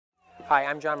Hi,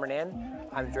 I'm John Bernan.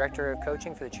 I'm the Director of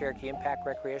Coaching for the Cherokee Impact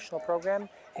Recreational Program,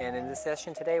 and in this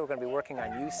session today we're going to be working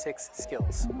on U6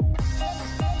 skills.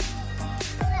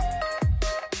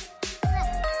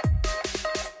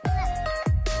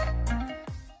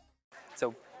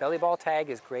 So belly ball tag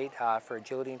is great for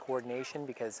agility and coordination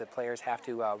because the players have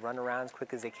to run around as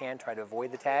quick as they can, try to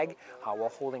avoid the tag while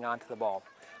holding on to the ball.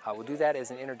 We'll do that as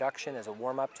an introduction, as a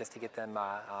warm-up, just to get them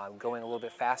going a little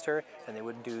bit faster than they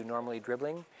would do normally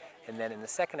dribbling. And then in the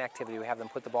second activity, we have them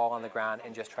put the ball on the ground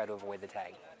and just try to avoid the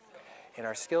tag. In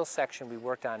our skills section, we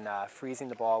worked on freezing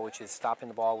the ball, which is stopping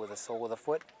the ball with the sole of the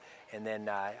foot, and then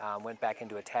went back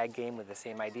into a tag game with the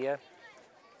same idea.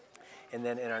 And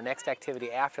then in our next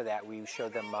activity after that, we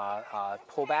showed them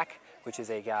pullback, which is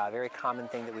a very common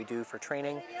thing that we do for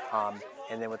training.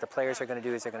 And then what the players are going to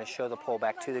do is they're going to show the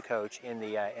pullback to the coach in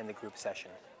the group session.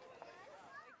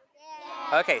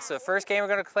 Okay, so the first game we're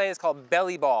going to play is called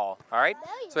belly ball. All right.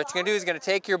 So what you're going to do is you're going to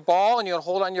take your ball and you're going to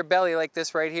hold on your belly like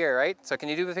this right here, right? So can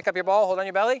you pick up your ball, hold on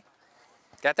your belly?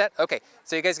 Got that? Okay.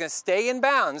 So you guys are going to stay in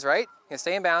bounds, right? You're going to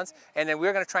stay in bounds, and then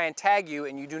we're going to try and tag you,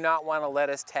 and you do not want to let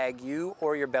us tag you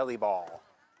or your belly ball.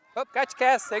 Oh, gotcha,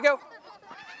 Cass. There you go.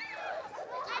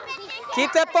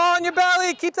 Keep that ball on your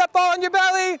belly. Keep that ball on your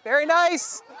belly. Very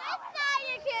nice.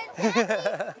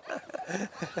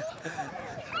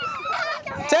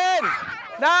 10,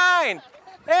 9,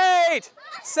 8,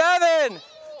 7,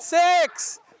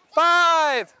 6,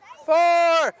 5,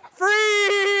 4,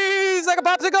 freeze like a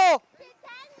popsicle.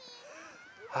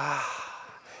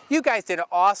 You guys did an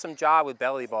awesome job with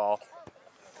belly ball.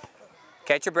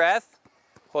 Catch your breath.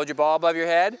 Hold your ball above your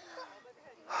head.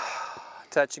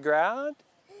 Touch the ground.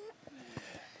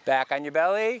 Back on your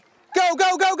belly. Go,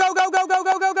 go, go, go, go, go, go,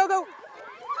 go, go, go, go.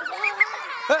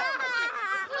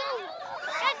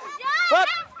 Up.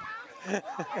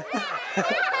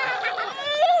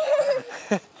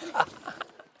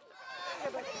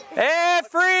 And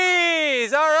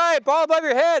freeze. All right, ball above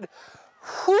your head.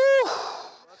 Whew.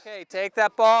 Okay, take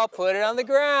that ball, put it on the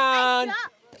ground.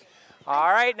 All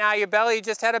right, now your belly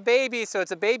just had a baby, so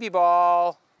it's a baby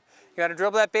ball. You got to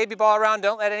dribble that baby ball around.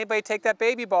 Don't let anybody take that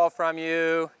baby ball from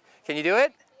you. Can you do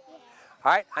it?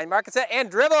 All right, on your mark and set, and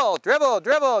dribble, dribble,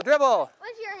 dribble, dribble.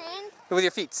 With your hands? With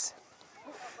your feet.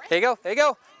 There you go, there you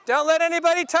go. Don't let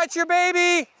anybody touch your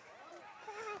baby.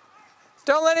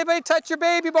 Don't let anybody touch your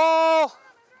baby ball.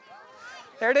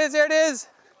 There it is, there it is.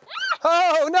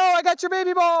 Oh, no, I got your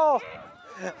baby ball.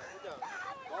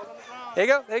 There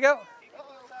you go, there you go.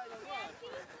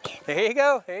 There you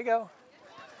go, there you go.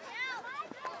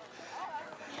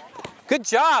 Good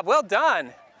job, well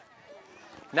done.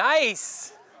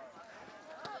 Nice.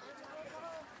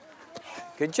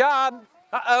 Good job.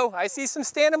 Uh-oh, I see some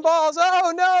standing balls.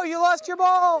 Oh no, you lost your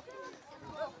ball.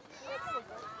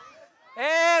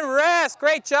 And rest.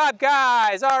 Great job,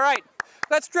 guys. All right,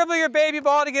 let's dribble your baby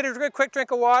ball to get a quick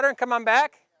drink of water and come on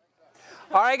back.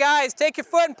 All right, guys, take your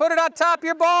foot and put it on top of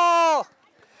your ball.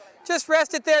 Just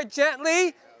rest it there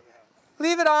gently.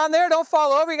 Leave it on there. Don't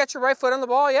fall over. You got your right foot on the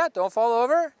ball. Yeah, don't fall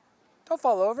over. Don't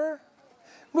fall over.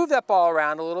 Move that ball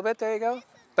around a little bit. There you go.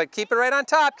 But keep it right on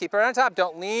top. Keep it right on top.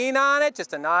 Don't lean on it.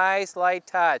 Just a nice light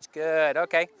touch. Good.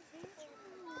 Okay.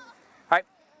 All right.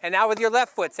 And now with your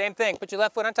left foot, same thing. Put your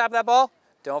left foot on top of that ball.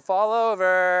 Don't fall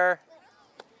over.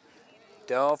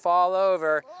 Don't fall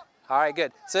over. All right,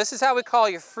 good. So this is how we call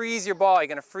you freeze your ball. You're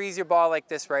going to freeze your ball like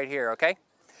this right here, okay?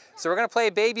 So we're going to play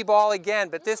baby ball again,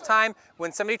 but this time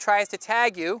when somebody tries to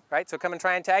tag you, right? So come and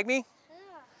try and tag me.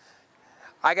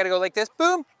 I got to go like this,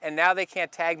 boom, and now they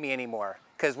can't tag me anymore.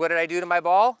 Because what did I do to my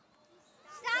ball?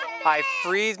 I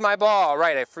freeze my ball.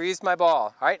 Right, I freeze my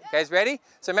ball. All right, you guys ready?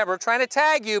 So remember, we're trying to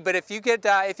tag you, but if you get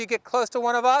close to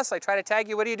one of us, I try to tag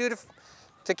you, what do you do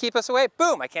to keep us away?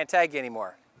 Boom, I can't tag you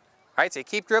anymore. All right, so you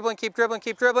keep dribbling, keep dribbling,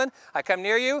 keep dribbling. I come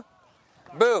near you,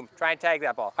 boom, try and tag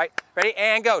that ball. All right, ready,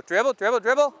 and go. Dribble, dribble,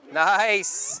 dribble.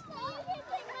 Nice.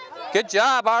 Good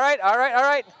job, all right, all right, all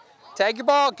right. Tag your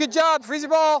ball, good job, freeze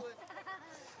your ball.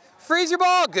 Freeze your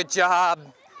ball, good job.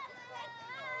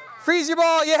 Freeze your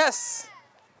ball, yes.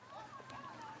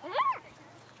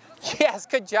 Yes,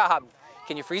 good job.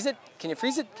 Can you freeze it? Can you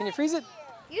freeze it? Can you freeze it?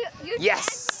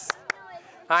 Yes.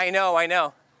 I know, I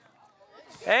know.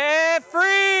 And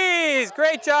freeze,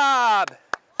 great job.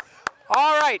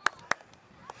 All right.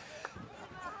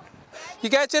 You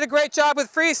guys did a great job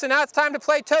with freeze, so now it's time to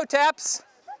play toe taps.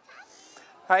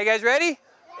 Are you guys ready?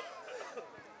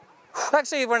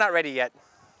 Actually, we're not ready yet.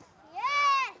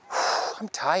 I'm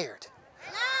tired.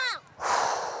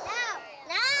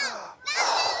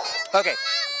 Okay.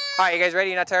 All right, you guys ready?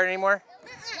 You're not tired anymore?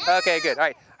 Okay, good. All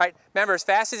right. Remember, as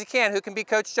fast as you can, who can beat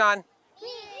Coach John? Me.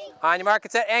 On your mark,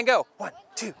 get set, and go. 1,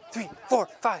 2. 2, 3, 4,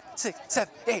 5, 6,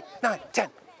 7, 8, 9, 10.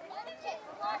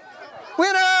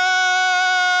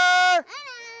 Winner!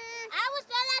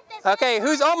 Okay,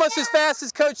 who's almost as fast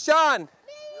as Coach John?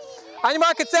 On your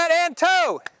mark, get set, and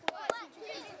toe.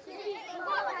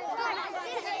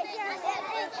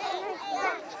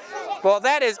 Well,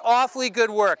 that is awfully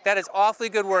good work. That is awfully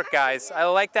good work, guys. I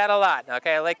like that a lot.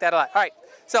 Okay, I like that a lot. All right,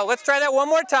 so let's try that one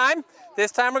more time.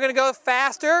 This time we're going to go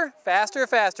faster, faster,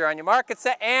 faster. On your mark, get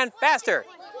set, and faster.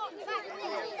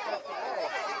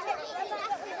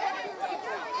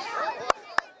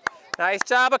 Nice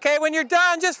job. Okay, when you're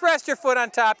done, just rest your foot on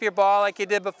top of your ball like you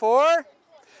did before.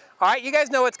 All right, you guys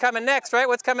know what's coming next, right?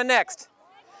 What's coming next?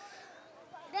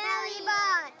 Belly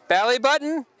button. Belly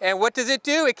button. And what does it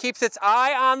do? It keeps its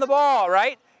eye on the ball,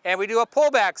 right? And we do a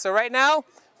pullback. So right now,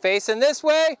 facing this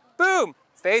way, boom,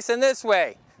 facing this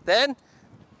way. Then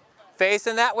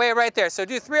facing that way right there. So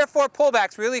do 3 or 4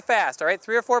 pullbacks really fast, all right?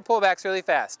 3 or 4 pullbacks really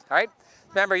fast, all right?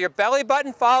 Remember, your belly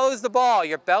button follows the ball.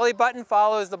 Your belly button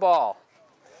follows the ball.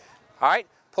 All right,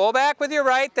 pull back with your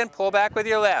right, then pull back with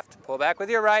your left. Pull back with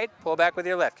your right, pull back with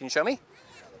your left. Can you show me?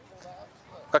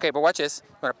 Okay, but watch this.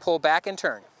 I'm gonna pull back and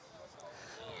turn.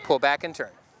 Pull back and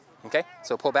turn. Okay,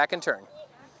 so pull back and turn.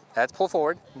 That's pull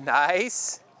forward.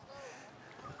 Nice.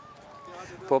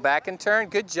 Pull back and turn.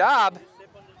 Good job.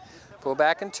 Pull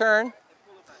back and turn.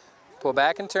 Pull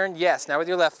back and turn. Yes, now with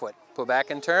your left foot. Pull back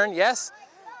and turn. Yes.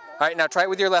 All right, now try it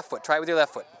with your left foot. Try it with your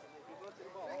left foot.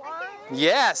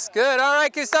 Yes, good. All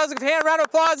right, give yourselves a hand, round of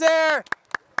applause there.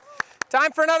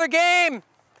 Time for another game.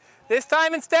 This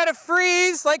time, instead of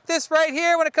freeze, like this right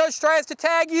here, when a coach tries to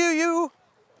tag you, you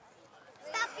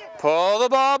pull the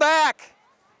ball back.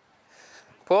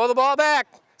 Pull the ball back.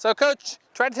 So, coach,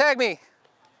 try to tag me.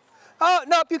 Oh,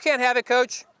 nope, you can't have it,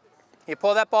 coach. You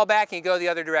pull that ball back and you go the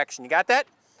other direction. You got that?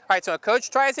 All right, so a coach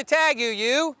tries to tag you,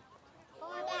 you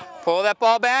pull that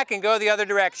ball back and go the other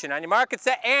direction. On your mark, get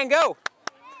set, and go.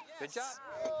 Good job.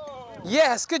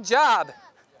 Yes, good job.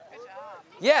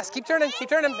 Yes, keep turning, keep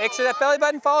turning. Make sure that belly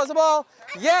button follows the ball.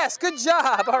 Yes, good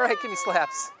job. All right, give me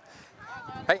slaps.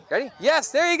 All right, ready?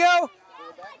 Yes, there you go.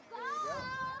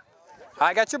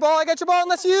 I got your ball,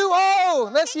 unless you,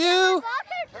 unless you.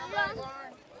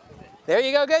 There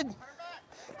you go, good.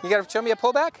 You gotta show me a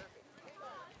pullback?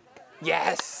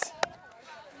 Yes.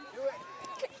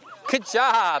 Good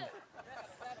job.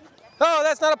 Oh,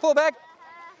 that's not a pullback.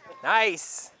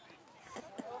 Nice.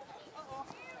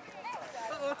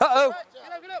 Uh-oh.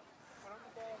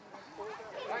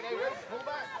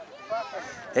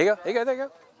 There you go, there you go, there you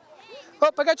go.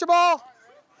 Oh, I got your ball.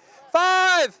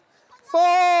 5,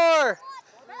 4,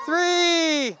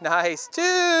 3, nice,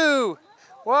 2,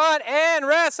 1, and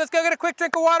rest. Let's go get a quick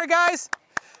drink of water, guys.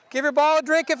 Give your ball a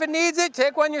drink if it needs it.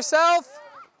 Take one yourself.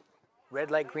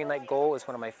 Red light, green light goal is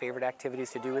one of my favorite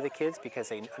activities to do with the kids because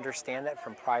they understand that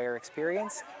from prior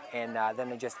experience, and then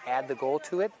they just add the goal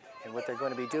to it. And what they're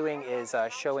going to be doing is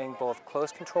showing both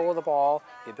close control of the ball,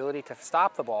 the ability to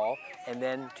stop the ball, and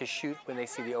then to shoot when they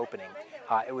see the opening.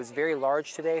 It was very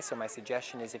large today, so my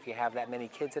suggestion is if you have that many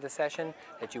kids at a session,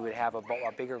 that you would have a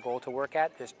bigger goal to work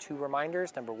at. There's 2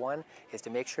 reminders. Number 1 is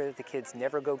to make sure that the kids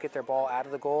never go get their ball out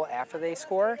of the goal after they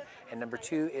score. And number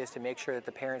 2 is to make sure that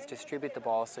the parents distribute the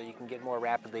ball so you can get more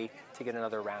rapidly to get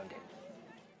another round in.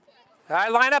 All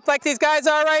right, line up like these guys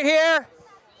are right here.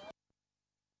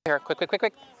 Here, quick, quick, quick,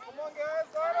 quick.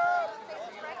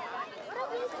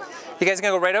 You guys are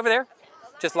gonna go right over there.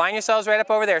 Just line yourselves right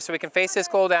up over there so we can face this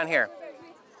goal down here.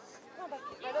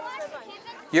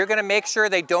 You're gonna make sure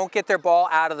they don't get their ball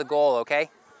out of the goal, okay?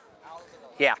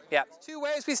 Yeah, yeah. 2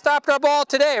 ways we stopped our ball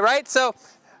today, right? So,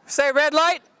 say red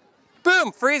light,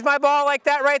 boom, freeze my ball like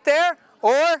that right there,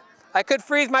 or I could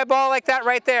freeze my ball like that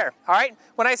right there, all right?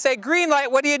 When I say green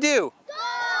light, what do you do?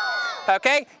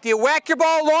 Okay, do you whack your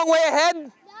ball a long way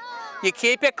ahead? You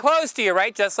keep it close to you,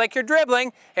 right? Just like you're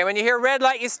dribbling. And when you hear red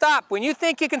light, you stop. When you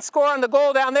think you can score on the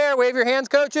goal down there, wave your hands,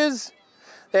 coaches.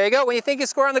 There you go. When you think you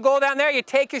score on the goal down there, you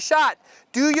take your shot.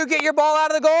 Do you get your ball out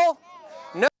of the goal?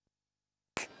 No.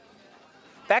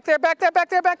 Back there, back there, back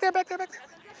there, back there, back there, back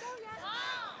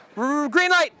there.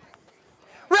 Green light.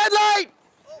 Red light.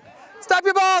 Stop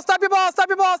your ball, stop your ball, stop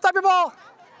your ball, stop your ball.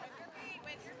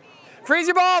 Freeze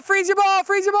your ball, freeze your ball,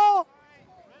 freeze your ball.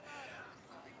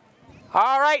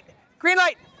 All right. Green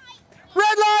light,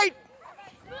 red light,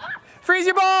 freeze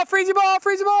your ball, freeze your ball,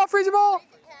 freeze your ball, freeze your ball.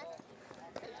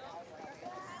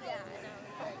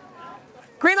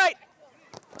 Green light.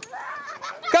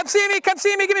 Come see me, give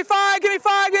me 5, give me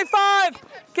 5, give me 5,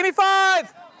 give me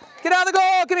 5. Get out of the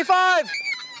goal, give me 5.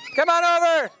 Come on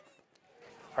over.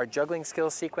 Our juggling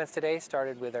skills sequence today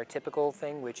started with our typical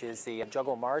thing, which is the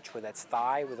juggle march, where that's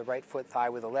thigh with the right foot, thigh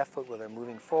with the left foot, where they're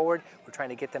moving forward. We're trying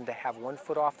to get them to have one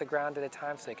foot off the ground at a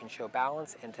time so they can show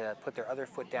balance, and to put their other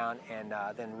foot down and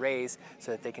then raise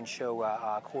so that they can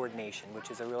show coordination, which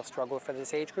is a real struggle for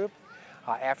this age group.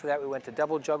 After that, we went to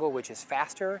double juggle, which is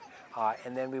faster,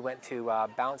 and then we went to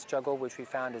bounce juggle, which we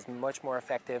found is much more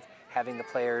effective, having the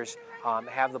players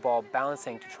have the ball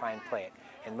bouncing to try and play it.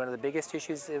 And one of the biggest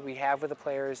issues that we have with the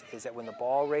players is that when the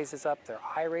ball raises up, their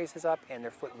eye raises up and their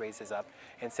foot raises up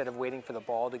instead of waiting for the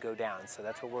ball to go down. So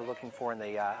that's what we're looking for in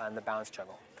the bounce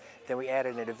juggle. Then we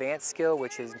added an advanced skill,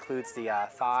 which includes the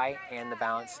thigh and the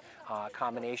bounce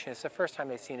combination. It's the first time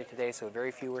they've seen it today, so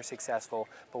very few were successful,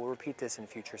 but we'll repeat this in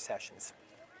future sessions.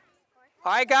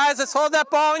 All right, guys, let's hold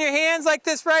that ball in your hands like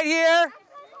this right here.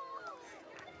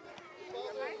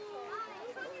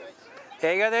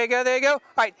 There you go, there you go, there you go. All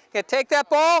right, you gotta take that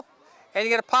ball and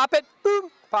you gotta pop it, boom,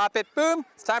 pop it, boom.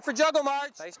 It's time for juggle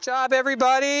march. Nice job,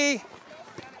 everybody.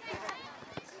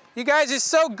 You guys are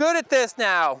so good at this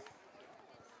now.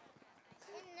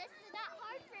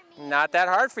 Not that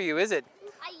hard for you, is it?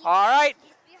 All right,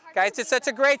 guys did such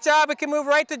a great job. We can move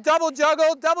right to double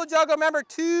juggle. Double juggle, remember,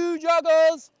 2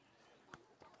 juggles.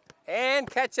 And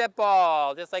catch that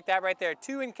ball, just like that right there.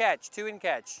 2 and catch, 2 and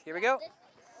catch. Here we go.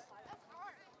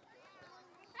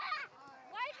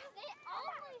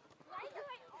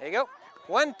 There you go.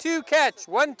 1, 2, catch.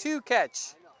 1, 2,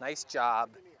 catch. Nice job.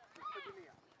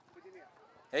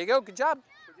 There you go. Good job.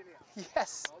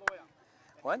 Yes.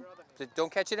 1.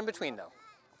 Don't catch it in between, though.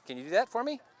 Can you do that for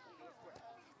me?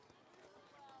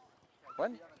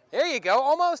 1. There you go.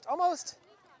 Almost. Almost.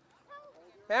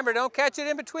 Remember, don't catch it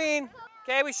in between.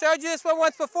 Okay, we showed you this one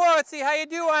once before. Let's see how you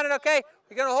do on it, okay?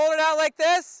 You're going to hold it out like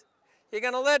this. You're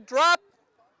going to let drop,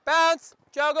 bounce,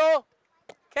 juggle,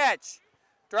 catch.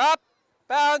 Drop,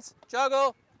 bounce,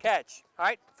 juggle, catch. All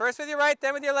right, first with your right,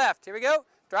 then with your left. Here we go.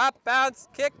 Drop, bounce,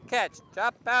 kick, catch.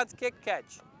 Drop, bounce, kick,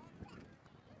 catch.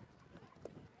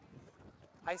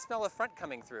 I smell a front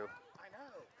coming through. I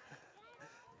know.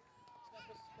 It's not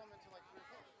supposed to come until like 3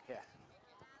 o'clock. Yeah.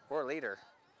 Or later.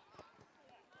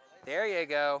 There you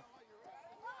go.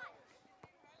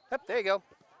 Yep, there you go.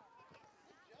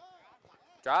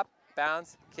 Drop,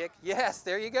 bounce, kick. Yes,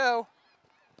 there you go.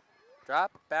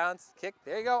 Drop, bounce, kick.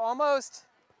 There you go, almost.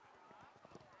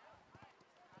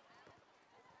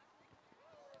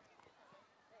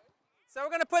 So we're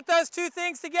going to put those 2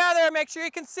 things together. Make sure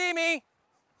you can see me.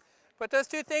 Put those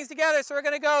 2 things together. So we're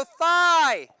going to go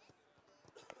thigh,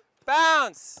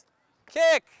 bounce,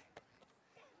 kick,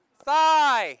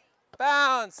 thigh,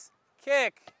 bounce,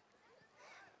 kick.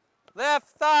 Left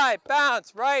thigh,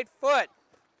 bounce, right foot.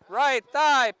 Right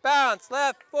thigh, bounce,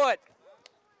 left foot.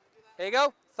 There you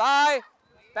go. Thigh,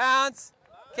 bounce,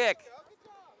 kick.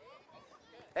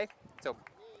 Okay, so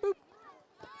boop.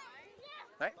 All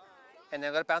right, and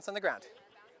then let it bounce on the ground.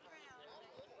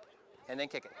 And then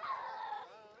kick it.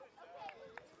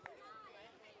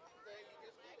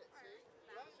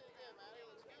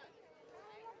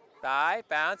 Thigh,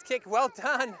 bounce, kick. Well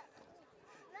done.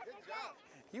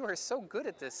 You are so good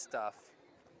at this stuff.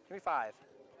 Give me 5.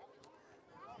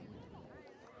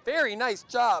 Very nice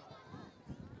job.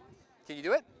 Can you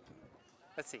do it?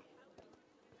 Let's see.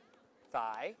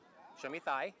 Thigh. Show me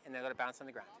thigh, and then let it bounce on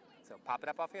the ground. So pop it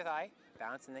up off your thigh,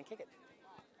 bounce, and then kick it.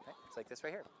 Okay, it's like this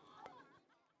right here.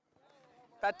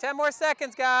 About 10 more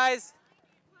seconds, guys.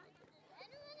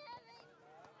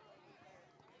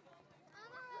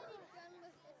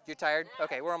 You're tired?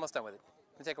 Okay, we're almost done with it.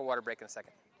 We'll take a water break in a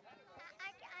second.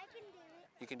 I can do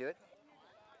it. You can do it?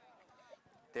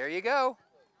 There you go.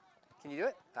 Can you do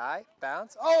it? Thigh,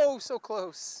 bounce. Oh, so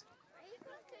close. Are you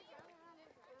supposed to jump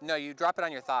on it? No, you drop it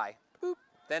on your thigh. Boop.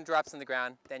 Then drops on the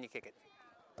ground. Then you kick it.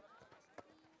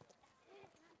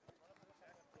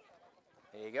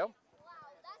 There you go. Wow,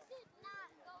 that did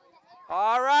not go in the air.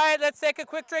 All right, let's take a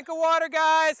quick drink of water,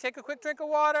 guys. Take a quick drink of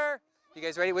water. You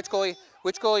guys ready? Which goal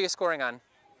are you scoring on?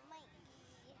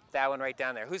 That one right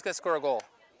down there. Who's going to score a goal?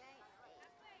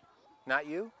 Not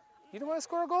you? You don't want to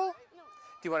score a goal? No.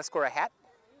 Do you want to score a hat?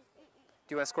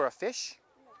 Do you want to score a fish?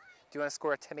 Do you want to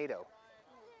score a tomato?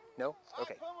 No?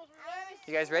 Okay.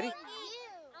 You guys ready? You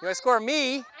want to score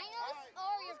me? I know the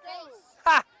score your face.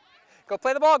 Ha! Go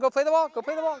play the ball. Go play the ball. Go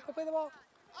play the ball. Go play the ball.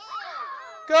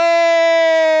 Go!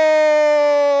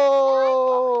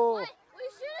 What? We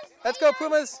should've Let's go,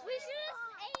 Pumas. We should have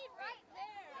stayed right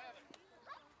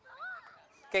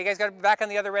there. Okay, you guys got to be back on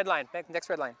the other red line. Next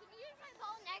red line. Can you use my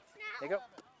ball next now? There you go.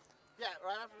 Yeah,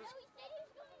 right after this.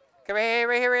 Okay, right here,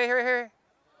 right here, right here, right here.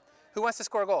 Who wants to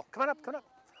score a goal? Come on up, come on up.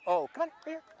 Oh, come on,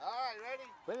 right here. All right, ready?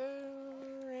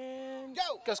 And Go!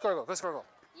 Go score a goal, go score a goal.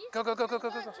 Go, go, go, go, go,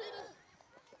 go, go.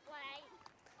 What I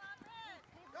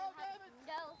Go, David.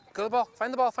 no. Go to the ball.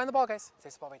 Find the ball. Find the ball, guys.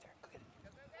 There's the ball right there. Go get it.